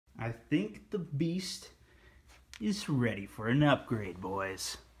I think the beast is ready for an upgrade,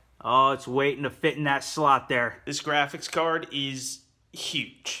 boys. Oh, it's waiting to fit in that slot there. This graphics card is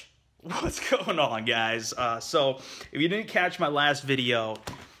huge. What's going on, guys? So, if you didn't catch my last video,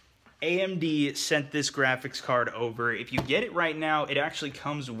 AMD sent this graphics card over. If you get it right now, it actually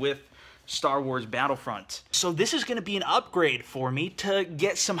comes with Star Wars Battlefront. So this is gonna be an upgrade for me to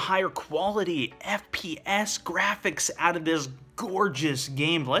get some higher quality FPS graphics out of this gorgeous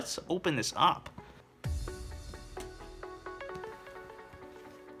game. Let's open this up.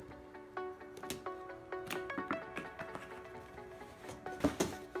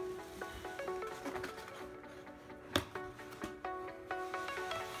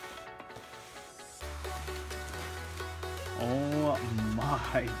 Oh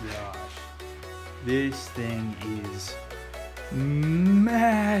my gosh. This thing is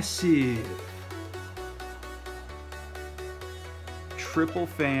massive. Triple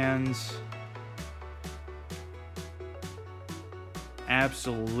fans.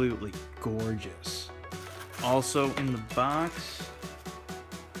 Absolutely gorgeous. Also in the box,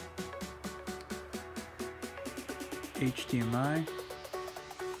 HDMI,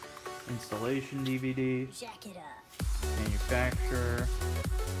 installation DVD. Jack it up. Manufacturer,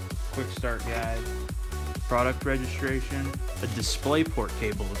 quick start guide, product registration, a DisplayPort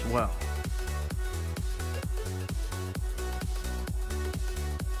cable as well.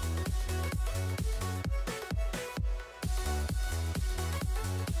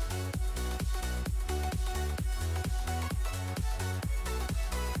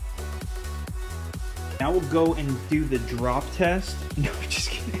 Now we'll go and do the drop test. No, just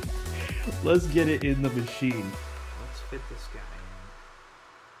kidding. Let's get it in the machine. Let's fit this guy in.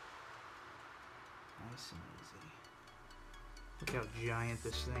 Nice and easy. Look how giant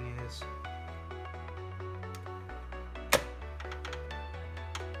this thing is.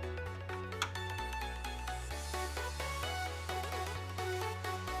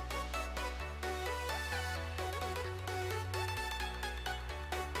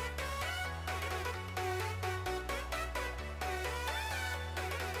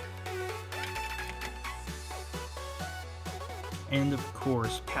 And of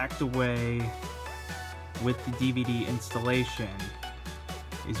course, packed away with the DVD installation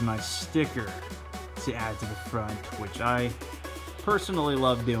is my sticker to add to the front, which I personally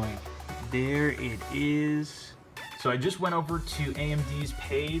love doing. There it is. So I just went over to AMD's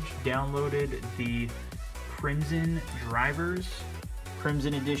page, downloaded the Crimson drivers,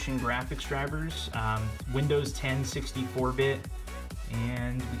 Crimson Edition graphics drivers, Windows 10 64-bit,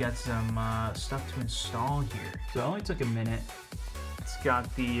 and we got some stuff to install here. So it only took a minute. It's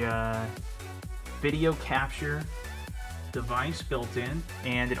got the video capture device built in,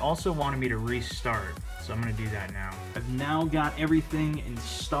 and it also wanted me to restart, so I'm gonna do that now. I've now got everything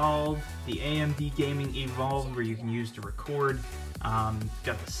installed. The AMD Gaming Evolve, where you can use to record.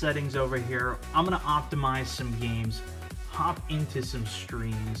 Got the settings over here. I'm gonna optimize some games, hop into some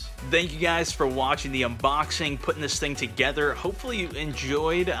streams. Thank you guys for watching the unboxing, putting this thing together. Hopefully you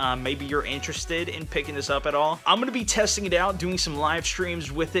enjoyed. Maybe you're interested in picking this up at all. I'm gonna be testing it out, doing some live streams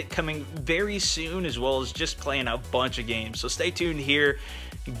with it coming very soon, as well as just playing a bunch of games. So stay tuned here.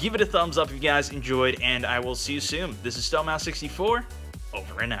 Give it a thumbs up if you guys enjoyed, and I will see you soon. This is StelMouse64,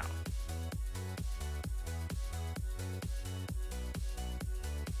 over and out.